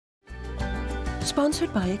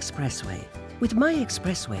Sponsored by Expressway. With My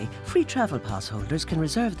Expressway, free travel pass holders can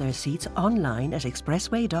reserve their seats online at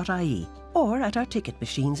expressway.ie or at our ticket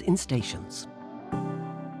machines in stations.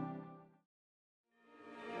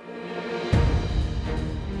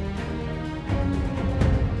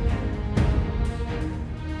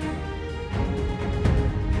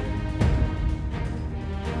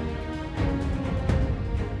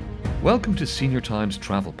 Welcome to Senior Times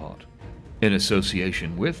TravelPod, in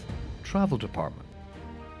association with Travel Department.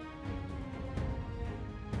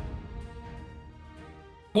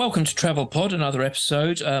 Welcome to TravelPod, another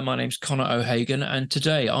episode. My name's Connor O'Hagan, and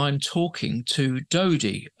today I'm talking to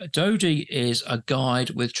Dodi. Dodi is a guide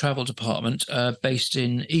with Travel Department based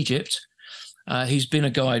in Egypt. He's been a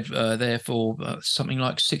guide there for something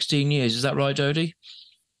like 16 years. Is that right, Dodi?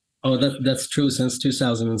 Oh, that's true, since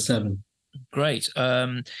 2007. Great.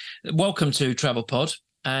 Welcome to TravelPod.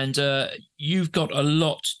 And you've got a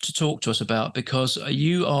lot to talk to us about because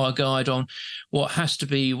you are a guide on what has to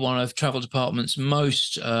be one of Travel Department's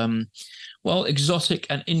most, exotic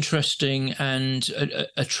and interesting and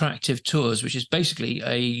attractive tours, which is basically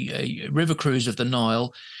a river cruise of the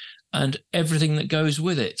Nile and everything that goes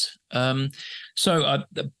with it. So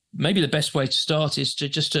maybe the best way to start is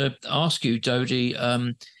to ask you,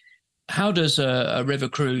 Dodi, how does a river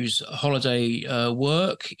cruise holiday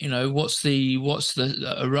work? You know, what's a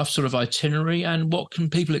rough sort of itinerary, and what can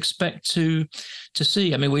people expect to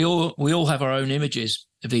see? I mean, we all have our own images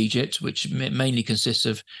of Egypt, which mainly consists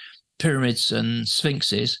of pyramids and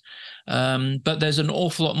sphinxes, but there's an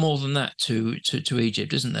awful lot more than that to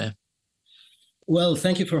Egypt, isn't there? Well,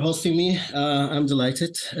 thank you for hosting me. I'm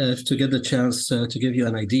delighted to get the chance to give you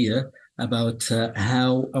an idea about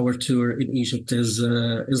how our tour in Egypt is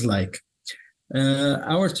like.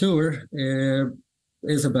 Our tour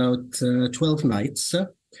is about 12 nights.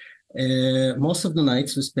 Most of the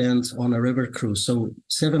nights we spend on a river cruise. So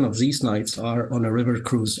 7 of these nights are on a river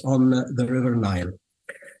cruise on the River Nile.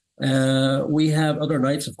 We have other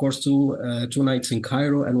nights, of course, two nights in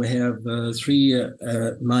Cairo, and we have 3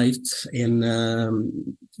 nights in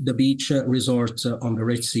the beach resort on the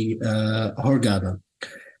Red Sea, Hurghada.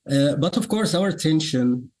 But of course, our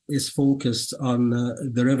attention is focused on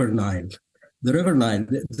the River Nile. The River Nile,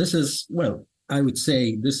 this is, well, I would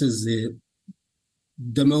say this is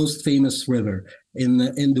the most famous river in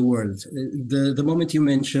the world. The moment you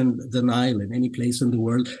mention the Nile in any place in the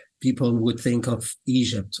world, people would think of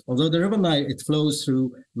Egypt. Although the River Nile, it flows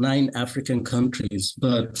through 9 African countries,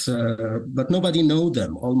 but nobody knows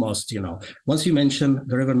them almost, you know. Once you mention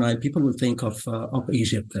the River Nile, people will think of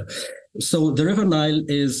Egypt. So the River Nile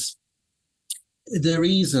is the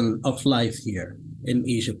reason of life here in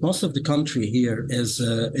Egypt. Most of the country here is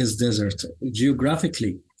desert.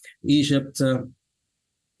 Geographically, Egypt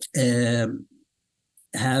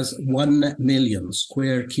has 1 million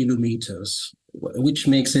square kilometers, which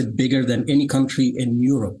makes it bigger than any country in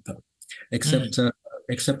Europe, except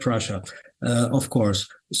Russia, of course.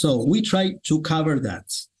 So we try to cover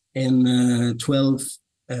that in 12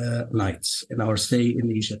 nights in our stay in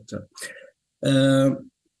Egypt. The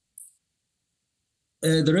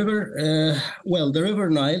River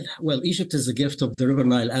Nile, Egypt is a gift of the River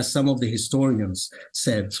Nile, as some of the historians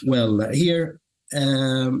said. Well, here,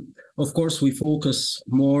 of course, we focus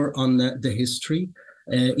more on the history.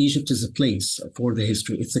 Egypt is a place for the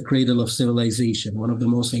history. It's the cradle of civilization, one of the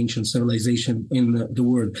most ancient civilizations in the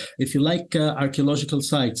world. If you like archaeological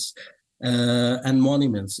sites and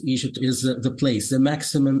monuments, Egypt is the place, the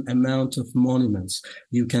maximum amount of monuments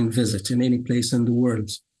you can visit in any place in the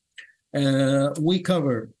world. We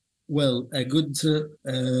cover, a good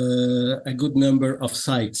number of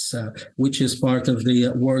sites, which is part of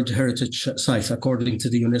the World Heritage Sites, according to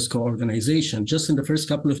the UNESCO organization. Just in the first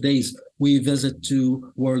couple of days, we visit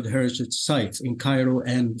 2 World Heritage Sites in Cairo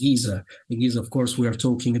and Giza. In Giza, of course, we are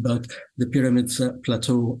talking about the Pyramids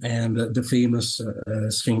Plateau and the famous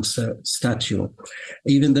Sphinx statue.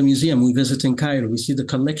 Even the museum we visit in Cairo, we see the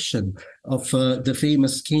collection of the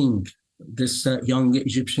famous king, this young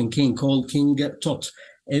Egyptian king called King Tut.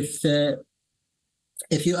 If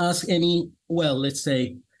you ask any, let's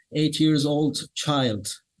say 8 years old child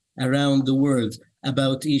around the world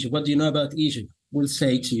about Egypt, what do you know about Egypt? Will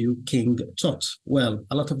say to you, King Tut. Well,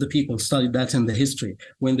 a lot of the people studied that in the history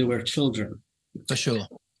when they were children. For sure.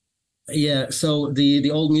 Yeah, so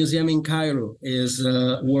the old museum in Cairo is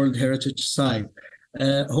a World Heritage Site.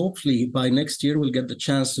 Hopefully by next year we'll get the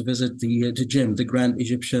chance to visit the GEM, the Grand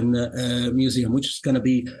Egyptian Museum, which is going to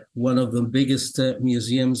be one of the biggest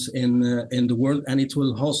museums in the world, and it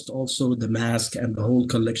will host also the mask and the whole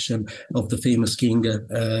collection of the famous King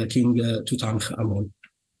Tutankhamun.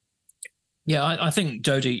 Yeah, I think,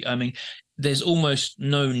 Dodi, I mean, there's almost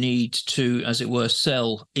no need to, as it were,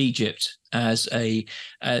 sell Egypt as a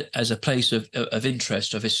place of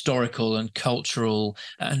interest, of historical and cultural,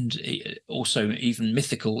 and also even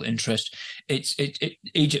mythical interest.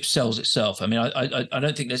 Egypt sells itself. I mean, I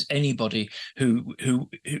don't think there's anybody who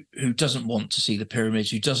doesn't want to see the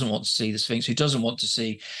pyramids, who doesn't want to see the Sphinx, who doesn't want to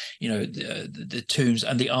see, the tombs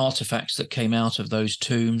and the artifacts that came out of those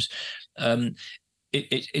tombs.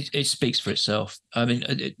 It speaks for itself. I mean,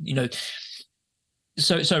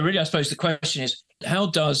 So really, I suppose the question is, how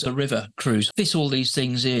does a river cruise fit all these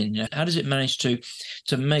things in? How does it manage to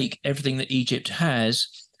make everything that Egypt has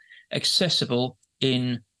accessible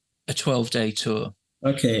in a 12-day tour?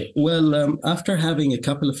 Okay, well, after having a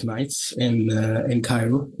couple of nights in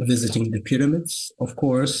Cairo, visiting the pyramids, of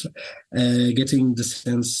course, getting the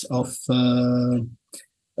sense of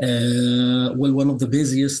one of the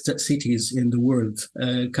busiest cities in the world,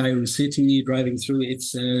 Cairo city, driving through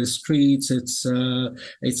its streets,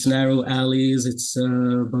 its narrow alleys, its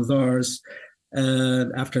bazaars.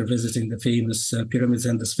 After visiting the famous pyramids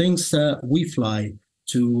and the Sphinx, we fly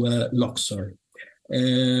to Luxor.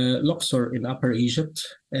 Luxor in Upper Egypt.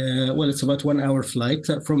 It's about 1 hour flight.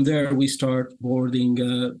 From there, we start boarding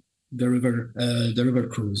the river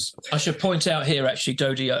cruise. I should point out here, actually,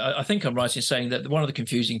 Dodi, I think I'm right in saying that one of the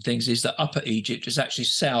confusing things is that Upper Egypt is actually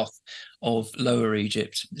south of Lower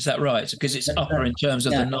Egypt. Is that right? Because it's upper in terms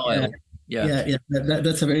of the Nile. Yeah.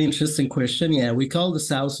 That's a very interesting question. Yeah, we call the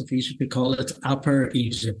south of Egypt, we call it Upper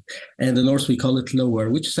Egypt, and the north we call it Lower,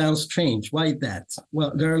 which sounds strange. Why that?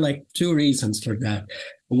 Well, there are like two reasons for that.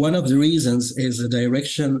 One of the reasons is the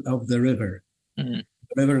direction of the river. Mm-hmm.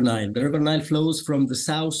 River Nile. The River Nile flows from the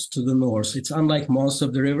south to the north. It's unlike most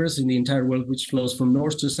of the rivers in the entire world, which flows from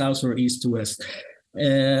north to south or east to west.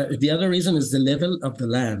 The other reason is the level of the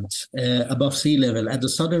land above sea level. At the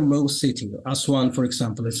southernmost city, Aswan, for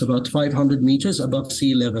example, it's about 500 meters above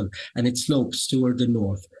sea level, and it slopes toward the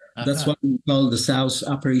north. Uh-huh. That's what we call the south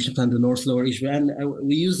Upper Egypt and the north Lower Egypt. And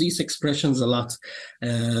we use these expressions a lot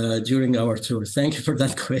during our tour. Thank you for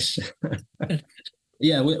that question.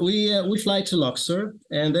 Yeah, we fly to Luxor,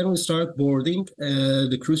 and then we start boarding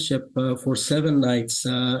the cruise ship for 7 nights,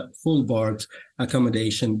 full board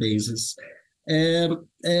accommodation basis.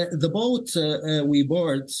 The boat we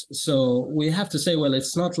board, so we have to say, well,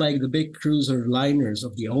 it's not like the big cruiser liners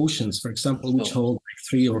of the oceans, for example, which hold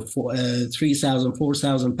 3,000,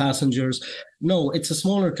 4,000 passengers. No, it's a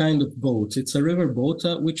smaller kind of boat. It's a river boat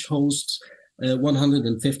which hosts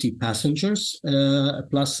 150 passengers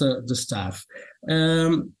plus the staff,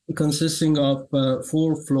 consisting of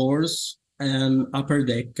 4 floors, an upper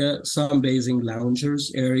deck, sunbathing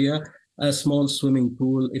loungers area, a small swimming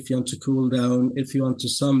pool if you want to cool down. If you want to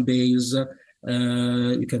sunbathe,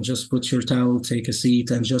 you can just put your towel, take a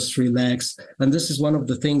seat, and just relax. And this is one of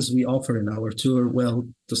the things we offer in our tour. Well,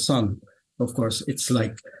 the sun, of course, it's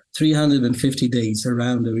like 350 days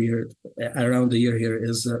around the year. Around the year here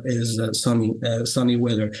is sunny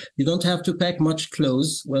weather. You don't have to pack much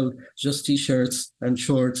clothes. Well, just t-shirts and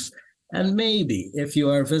shorts, and maybe if you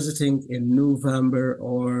are visiting in November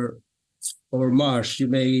or March, you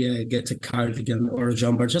may get a cardigan or a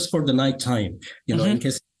jumper just for the nighttime. In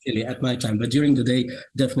case it's chilly at nighttime. But during the day,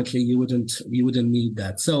 definitely you wouldn't need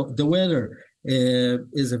that. So the weather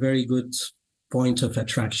is a very good point of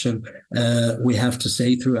attraction, we have to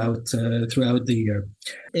say, throughout the year.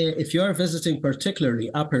 If you are visiting particularly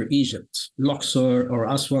Upper Egypt, Luxor or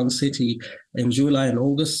Aswan city in July and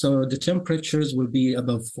August, so the temperatures will be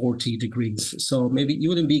above 40 degrees. So maybe you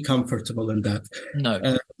wouldn't be comfortable in that.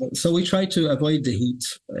 No. So we try to avoid the heat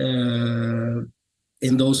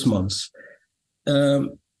in those months.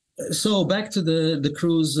 So back to the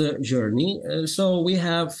cruise journey. So we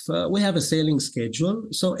have a sailing schedule.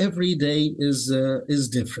 So every day is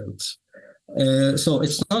different. So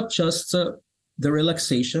it's not just the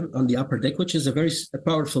relaxation on the upper deck, which is a very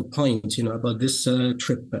powerful point, about this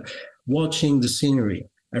trip. Watching the scenery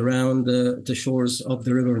around the shores of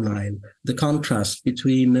the River Nile, the contrast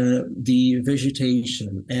between the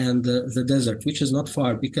vegetation and the desert, which is not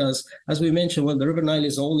far, because as we mentioned, the River Nile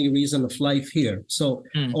is the only reason of life here. So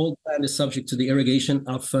all the land is subject to the irrigation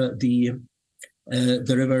of the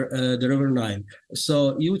River Nile.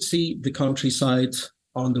 So you would see the countryside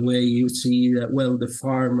on the way. You would see the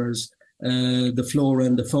farmers, the flora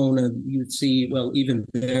and the fauna. You would see even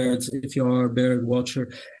birds if you are a bird watcher.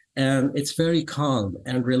 And it's very calm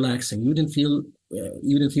and relaxing. You didn't feel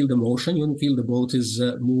the motion. You didn't feel the boat is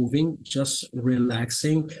moving. Just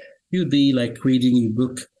relaxing. You'd be like reading your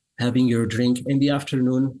book, having your drink. In the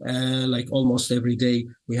afternoon, like almost every day,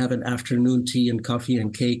 we have an afternoon tea and coffee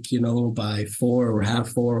and cake, by 4 or half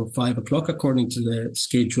 4 or 5 o'clock, according to the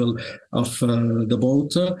schedule of the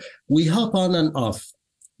boat. We hop on and off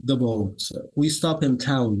the boat. We stop in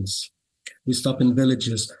towns. We stop in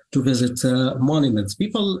villages to visit monuments.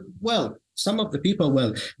 Some of the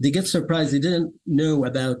people, they get surprised. They didn't know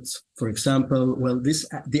about, for example,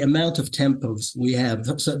 the amount of temples we have.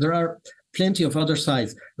 So there are plenty of other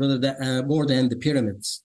sites, more than the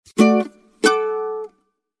pyramids.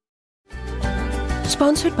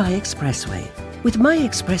 Sponsored by Expressway. With My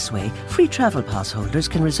Expressway, free travel pass holders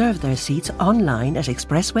can reserve their seats online at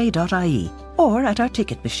expressway.ie or at our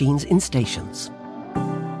ticket machines in stations.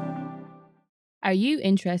 Are you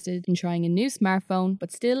interested in trying a new smartphone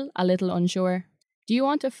but still a little unsure? Do you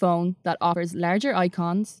want a phone that offers larger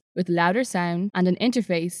icons, with louder sound and an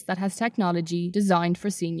interface that has technology designed for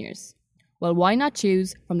seniors? Well, why not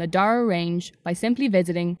choose from the Doro range by simply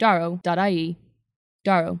visiting doro.ie.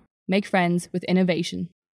 Doro, make friends with innovation.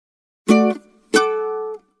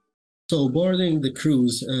 So boarding the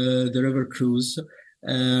cruise, the river cruise,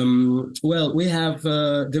 we have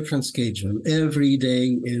a different schedule. Every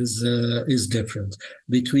day is different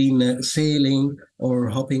between sailing or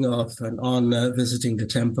hopping off and on, visiting the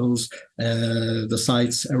temples, the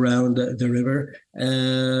sites around the river.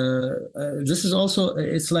 This is also,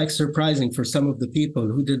 it's like surprising for some of the people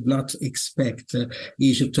who did not expect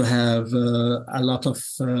Egypt to have a lot of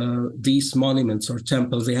these monuments or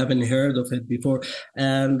temples. They haven't heard of it before.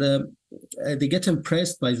 And they get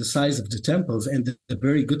impressed by the size of the temples and the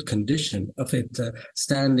very good condition of it,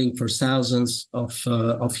 standing for thousands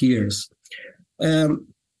of years.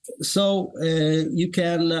 So you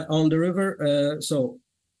can, on the river,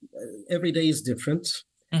 every day is different.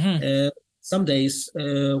 Mm-hmm. Some days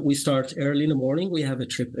we start early in the morning. We have a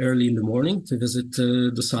trip early in the morning to visit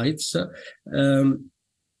the sites. And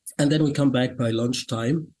then we come back by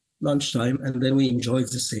lunchtime, and then we enjoy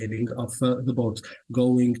the sailing of the boat,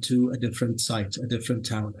 going to a different site, a different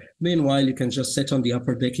town. Meanwhile, you can just sit on the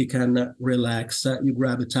upper deck, you can relax, you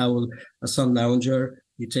grab a towel, a sun lounger,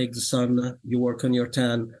 you take the sun, you work on your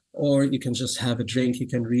tan, or you can just have a drink, you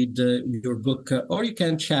can read your book, or you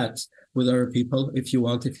can chat with other people if you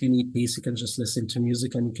want. If you need peace, you can just listen to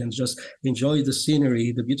music and you can just enjoy the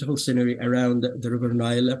scenery, the beautiful scenery around the River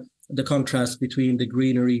Nile, the contrast between the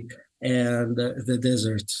greenery and the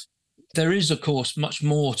desert. There is, of course, much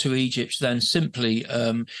more to Egypt than simply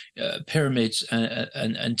pyramids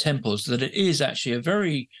and temples. That it is actually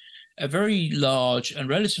a very large and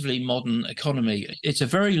relatively modern economy. It's a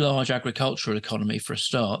very large agricultural economy for a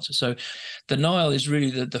start. So the Nile is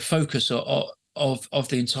really the focus of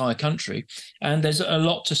the entire country, and there's a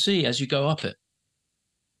lot to see as you go up it.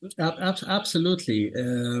 Absolutely.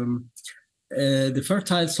 The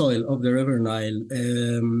fertile soil of the River Nile,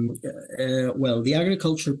 the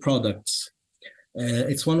agricultural products,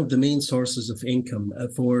 it's one of the main sources of income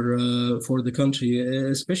for the country,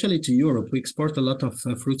 especially to Europe. We export a lot of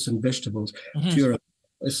fruits and vegetables to Europe.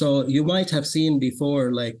 So you might have seen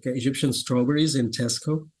before, like Egyptian strawberries in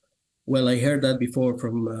Tesco. Well, I heard that before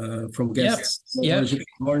from guests. Yep.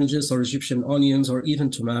 Egyptian oranges or Egyptian onions or even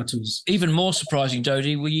tomatoes. Even more surprising,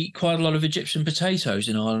 Dodi, we eat quite a lot of Egyptian potatoes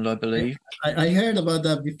in Ireland, I believe. I heard about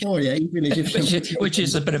that before. Yeah, even Egyptian which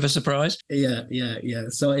is a bit of a surprise. Yeah.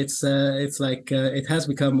 So it's like it has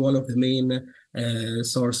become one of the main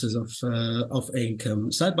sources of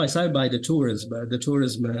income, side by side by the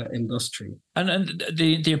tourism industry. And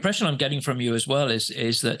the impression I'm getting from you as well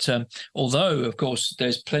is that although of course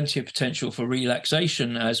there's plenty of potential for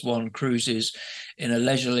relaxation as one cruises in a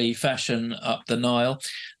leisurely fashion up the Nile,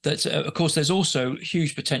 that of course there's also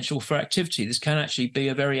huge potential for activity. This can actually be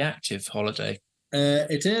a very active holiday.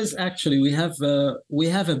 It is actually. We have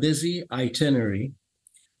a busy itinerary.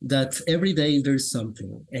 That every day there's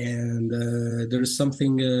something, and there's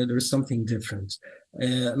something different.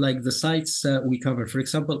 Like the sites we cover, for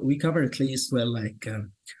example, we cover at least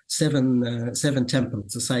seven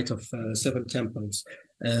temples, the site of 7 temples.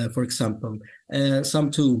 For example, some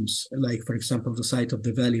tombs, like for example the site of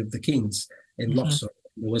the Valley of the Kings in Luxor,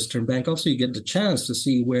 the Western Bank. Also, you get the chance to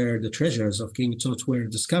see where the treasures of King Tut were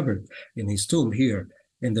discovered in his tomb here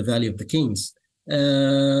in the Valley of the Kings.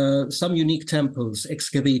 Some unique temples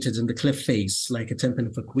excavated in the cliff face, like a temple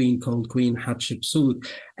of a queen called Queen Hatshepsut.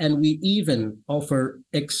 And we even offer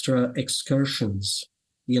extra excursions,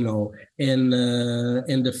 in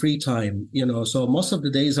the free time, So most of the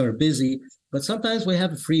days are busy, but sometimes we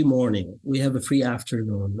have a free morning, we have a free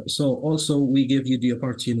afternoon. So also we give you the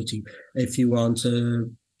opportunity, if you want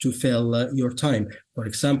to to fill your time. For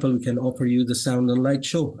example, we can offer you the sound and light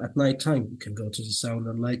show at nighttime. You can go to the sound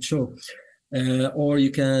and light show. Or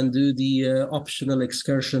you can do the optional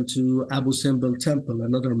excursion to Abu Simbel Temple,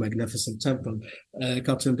 another magnificent temple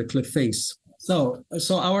cut in the cliff face. So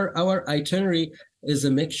our itinerary is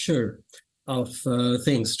a mixture of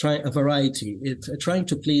things, trying a variety, trying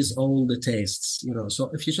to please all the tastes, So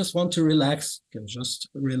if you just want to relax, you can just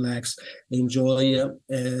relax, enjoy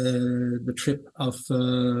the trip of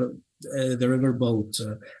the riverboat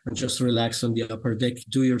and just relax on the upper deck,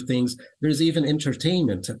 do your things. There's even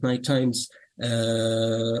entertainment at night times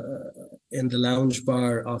in the lounge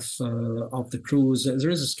bar of the cruise. There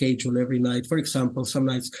is a schedule every night. For example, some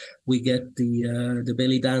nights we get the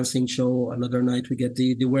belly dancing show. Another night we get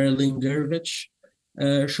the whirling dervish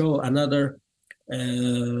show. Another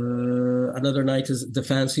night is the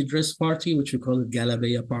fancy dress party, which we call it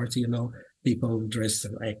Galabeya party. People dressed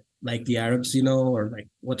like the Arabs, or like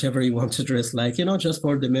whatever you want to dress like, just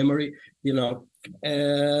for the memory,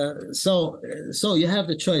 So you have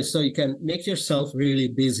the choice. So you can make yourself really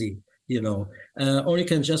busy, or you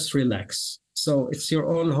can just relax. So it's your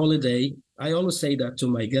own holiday. I always say that to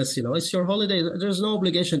my guests, it's your holiday. There's no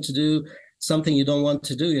obligation to do something you don't want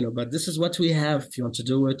to do, but this is what we have. If you want to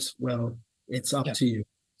do it, well, it's up to you.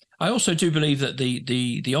 I also do believe that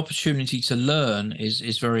the opportunity to learn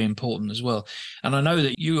is very important as well. And I know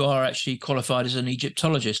that you are actually qualified as an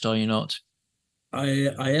Egyptologist, are you not?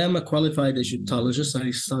 I am a qualified Egyptologist.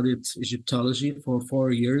 I studied Egyptology for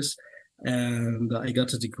 4 years, and I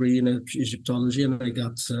got a degree in Egyptology, and I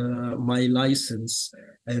got my license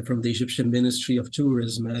from the Egyptian Ministry of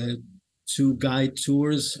Tourism to guide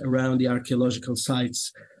tours around the archaeological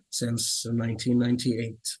sites since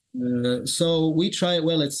 1998. So we try,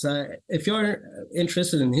 it's if you're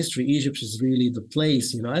interested in history, Egypt is really the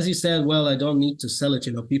place, as you said, well, I don't need to sell it,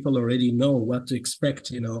 people already know what to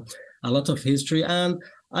expect, a lot of history. And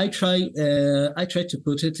I try to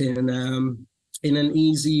put it in an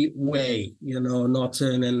easy way, not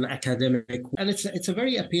in an academic way. And it's a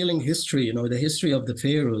very appealing history, the history of the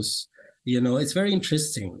pharaohs. It's very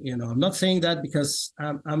interesting. I'm not saying that because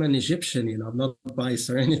I'm an Egyptian, I'm not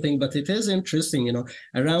biased or anything, but it is interesting,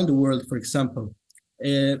 around the world. For example,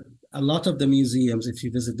 a lot of the museums, if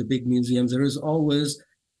you visit the big museums, there is always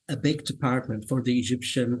a big department for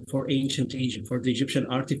ancient Egypt, for the Egyptian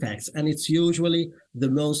artifacts. And it's usually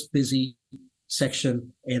the most busy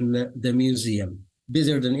section in the museum,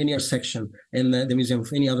 busier than any other section in the museum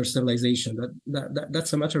of any other civilization.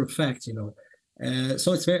 That's a matter of fact,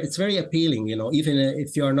 So it's very appealing, even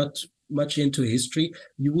if you are not much into history,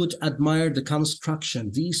 you would admire the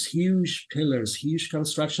construction, these huge pillars, huge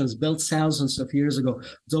constructions built thousands of years ago,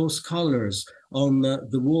 those colors on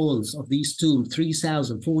the walls of these tombs,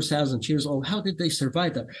 3,000, 4,000 years old. How did they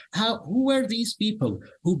survive that? Who were these people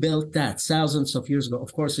who built that thousands of years ago?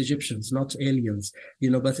 Of course, Egyptians, not aliens,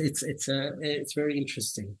 but it's very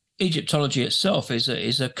interesting. Egyptology itself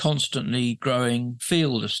is a constantly growing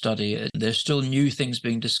field of study. There's still new things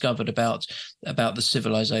being discovered about the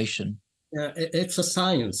civilization. It's a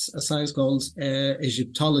science called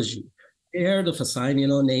Egyptology. I heard of a sign,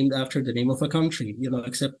 named after the name of a country,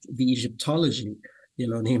 except the Egyptology,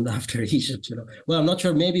 named after Egypt, Well, I'm not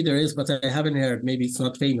sure. Maybe there is, but I haven't heard. Maybe it's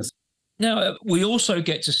not famous. Now, we also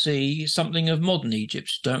get to see something of modern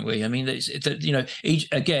Egypt, don't we? I mean,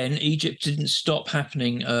 Egypt didn't stop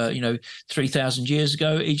happening, 3,000 years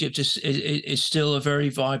ago. Egypt is still a very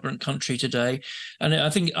vibrant country today. And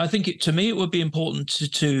I think to me, it would be important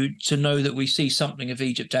to know that we see something of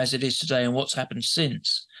Egypt as it is today and what's happened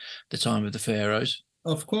since the time of the pharaohs.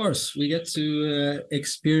 Of course, we get to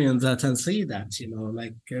experience that and see that,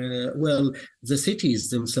 the cities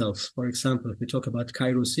themselves. For example, if we talk about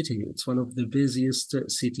Cairo city, it's one of the busiest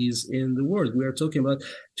cities in the world. We are talking about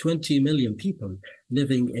 20 million people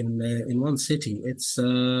living in one city. It's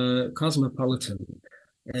a cosmopolitan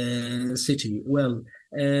city.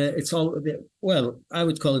 It's all, I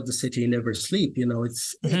would call it the city never sleep.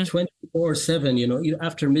 It's 24/7,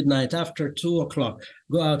 after midnight, after 2:00,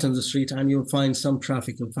 go out in the street and you'll find some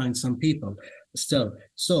traffic, you'll find some people still.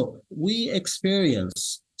 So we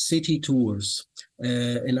experience city tours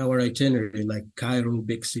in our itinerary, like Cairo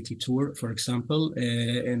Big City Tour, for example,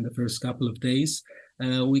 in the first couple of days.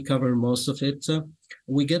 We cover most of it.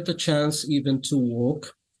 We get the chance even to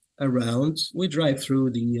walk around. We drive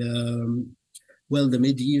through the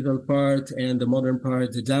medieval part and the modern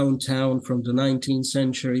part, the downtown from the 19th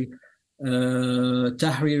century,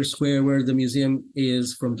 Tahrir Square, where the museum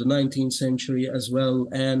is, from the 19th century as well.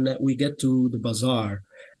 And we get to the bazaar,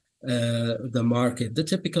 the market, the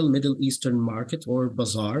typical Middle Eastern market or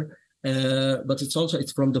bazaar. but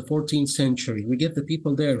it's from the 14th century. We give the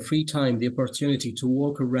people there free time, the opportunity to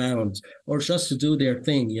walk around or just to do their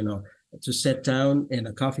thing, to sit down in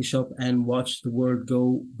a coffee shop and watch the world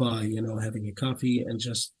go by, having a coffee and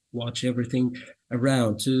just watch everything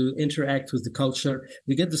around, to interact with the culture.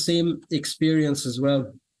 We get the same experience as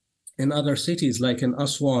well in other cities, like in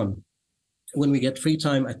Aswan, when we get free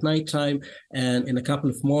time at nighttime and in a couple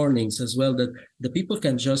of mornings as well, that the people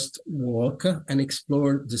can just walk and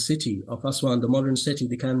explore the city of Aswan, the modern city.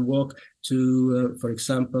 They can walk to, for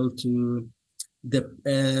example, to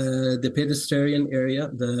the pedestrian area,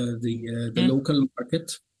 the local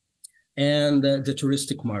market, and the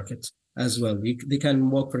touristic market as well. They can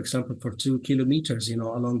walk, for example, for 2 kilometers,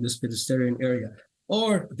 along this pedestrian area,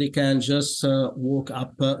 or they can just walk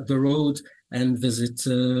up the road and visit,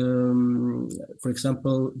 for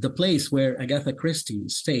example, the place where Agatha Christie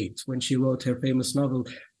stayed when she wrote her famous novel,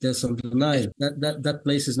 Death on the Nile. That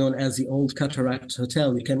place is known as the Old Cataract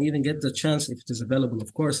Hotel. You can even get the chance, if it is available,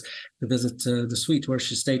 of course, to visit the suite where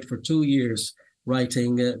she stayed for 2 years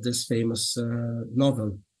writing this famous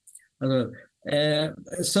novel.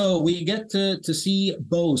 So we get to see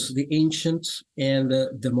both the ancient and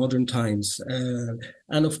the modern times.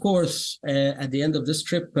 And of course, at the end of this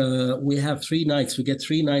trip, we have 3 nights. We get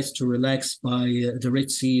 3 nights to relax by the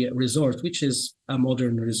Red Sea Resort, which is a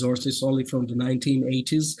modern resort. It's only from the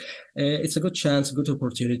 1980s. It's a good chance, a good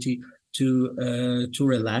opportunity to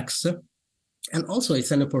relax. And also,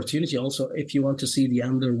 it's an opportunity also if you want to see the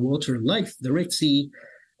underwater life. The Red Sea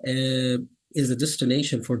is a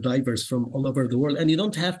destination for divers from all over the world, and you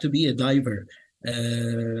don't have to be a diver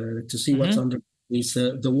to see what's underneath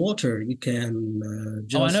the water. You can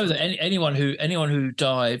just... I know that anyone who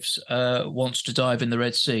dives wants to dive in the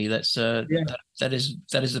Red Sea. That's that is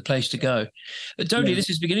the place to go. Dodi, this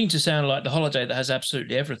is beginning to sound like the holiday that has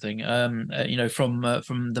absolutely everything.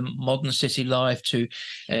 From the modern city life to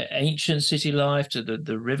ancient city life to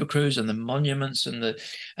the river cruise and the monuments and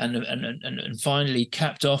finally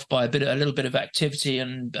capped off by a little bit of activity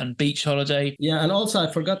and beach holiday. Yeah, and also I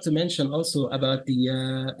forgot to mention also about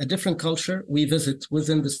a different culture we visit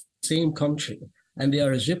within the same country, and they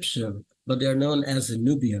are Egyptian, but they are known as the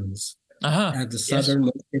Nubians. At the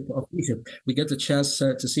southern tip of Egypt. We get the chance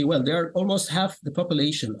to see, they are almost half the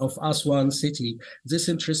population of Aswan city, this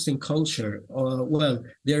interesting culture.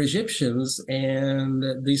 They're Egyptians and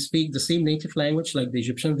they speak the same native language like the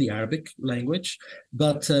Egyptian, the Arabic language,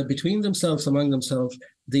 but among themselves,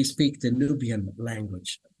 they speak the Nubian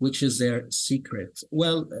language, which is their secret.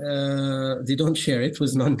 They don't share it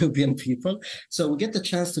with non-Nubian people. So we get the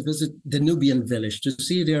chance to visit the Nubian village, to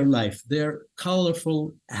see their life, their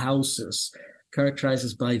colorful houses,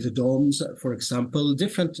 characterized by the domes, for example,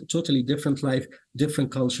 totally different life, different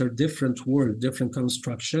culture, different world, different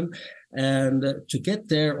construction. And to get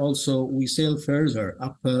there also, we sail further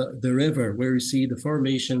up the river, where we see the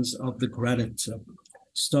formations of the granite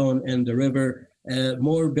stone in the river,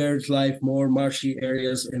 more bird life, more marshy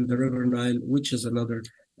areas in the River Nile, which is another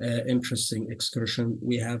interesting excursion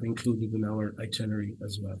we have included in our itinerary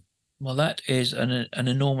as well. Well, that is an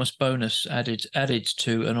enormous bonus added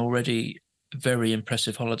to an already very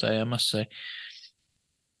impressive holiday, I must say.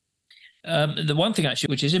 The one thing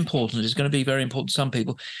actually which is important, is going to be very important to some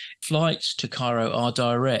people, flights to Cairo are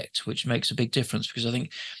direct, which makes a big difference, because I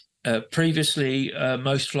think previously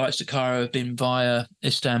most flights to Cairo have been via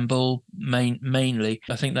Istanbul mainly.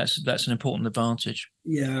 I think that's an important advantage.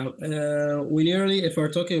 Yeah, we nearly, if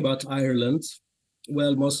we're talking about Ireland,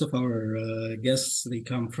 most of our guests, they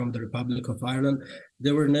come from the Republic of Ireland.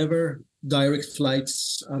 There were never direct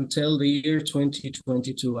flights until the year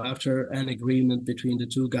 2022, after an agreement between the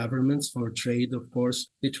two governments for trade, of course,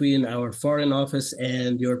 between our Foreign Office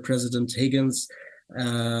and your President Higgins.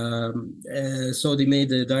 So they made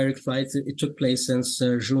the direct flights. It took place since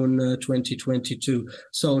June 2022.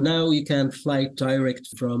 So now you can fly direct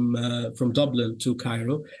from Dublin to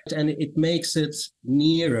Cairo, and it makes it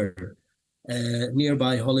nearby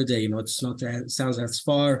holiday. It's not sounds as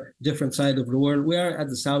far different side of the world. We are at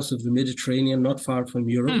the south of the Mediterranean, not far from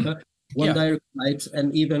Europe. Direct flight,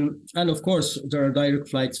 and of course there are direct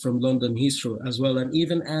flights from London Heathrow as well, and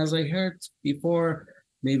even as I heard before,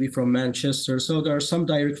 maybe from Manchester. So there are some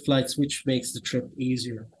direct flights, which makes the trip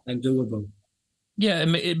easier and doable. Yeah,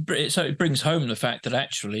 so it brings home the fact that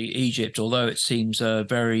actually Egypt, although it seems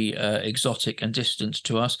very exotic and distant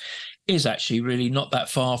to us, is actually really not that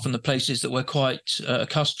far from the places that we're quite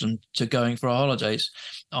accustomed to going for our holidays,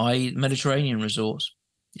 i.e. Mediterranean resorts.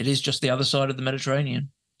 It is just the other side of the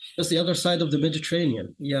Mediterranean. Just the other side of the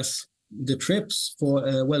Mediterranean, yes. the trips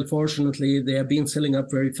fortunately, they have been selling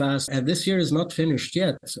up very fast. And this year is not finished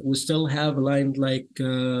yet. We still have aligned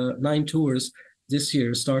 9 tours this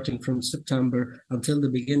year, starting from September until the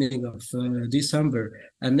beginning of December.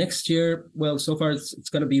 And next year, well, so far it's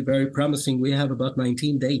going to be very promising. We have about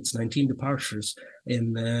 19 dates, 19 departures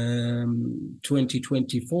in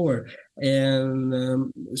 2024.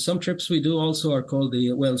 And some trips we do also are called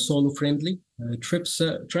solo-friendly trips,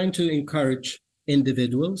 trying to encourage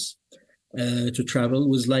individuals to travel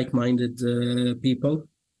with like-minded people.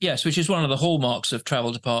 Yes, which is one of the hallmarks of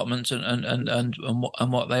travel departments and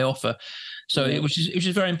what they offer. So, which is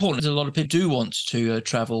very important. A lot of people do want to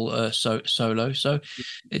travel solo. So,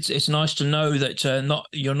 it's nice to know that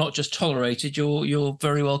you're not just tolerated. You're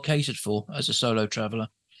very well catered for as a solo traveler.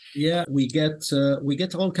 Yeah, we get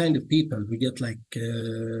all kind of people. We get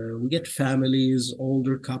families,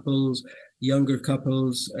 older couples, younger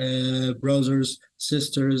couples, brothers,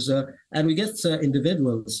 sisters, and we get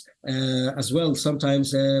individuals as well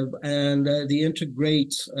sometimes, and they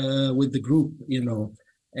integrate with the group,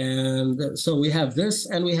 And so we have this,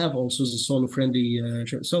 and we have also the solo-friendly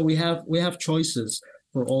trip. So we have choices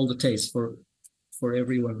for all the tastes for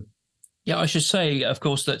everyone. Yeah, I should say, of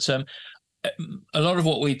course, that a lot of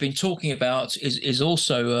what we've been talking about is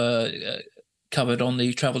also covered on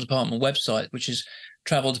the travel department website, which is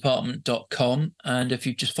traveldepartment.com. And if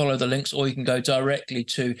you just follow the links, or you can go directly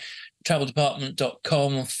to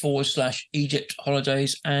traveldepartment.com/Egypt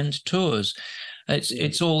holidays and tours.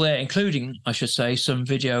 It's all there, including, I should say, some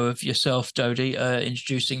video of yourself, Dodi,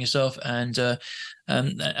 introducing yourself, and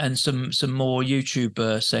some more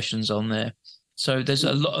YouTube sessions on there. So there's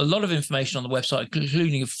a lot of information on the website,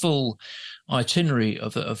 including a full itinerary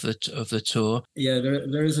of the tour. Yeah,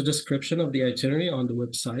 there is a description of the itinerary on the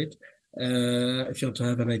website. If you want to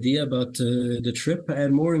have an idea about the trip,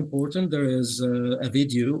 and more important, there is a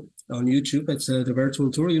video on YouTube. It's the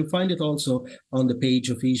virtual tour. You'll find it also on the page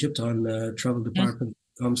of Egypt on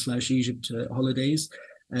traveldepartment.com/Egypt holidays.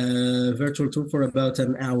 Virtual tour for about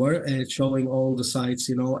an hour, showing all the sites,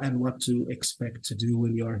 and what to expect to do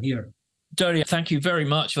when you're here. Dodi, thank you very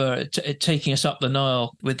much for taking us up the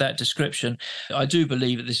Nile with that description. I do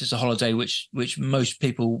believe that this is a holiday which most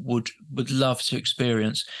people would love to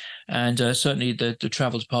experience, and certainly the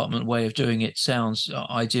travel department way of doing it sounds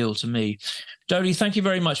ideal to me. Dodi, thank you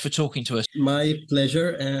very much for talking to us. My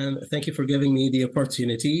pleasure, and thank you for giving me the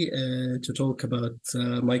opportunity to talk about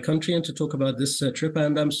my country and to talk about this trip.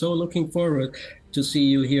 And I'm so looking forward to see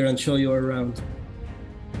you here and show you around.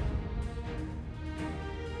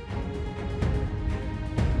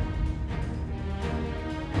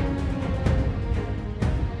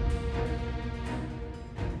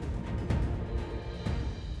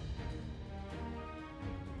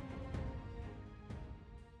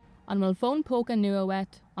 An bhfuil fón póca nua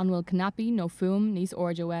wet, an bhfuil cnapi nó fum níos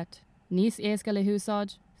orja wet. Níos éasca le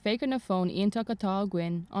húsáid, féicar na fón ionach atá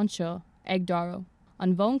gin an seo ag daro.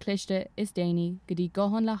 An bhón cliste is déine go dtí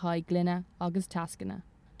gohan le haid gline agus tascanna.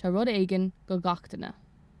 Tá rud éigean go gachtainna.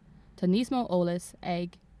 Tá níos mó ólas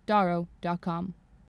ag daro.com.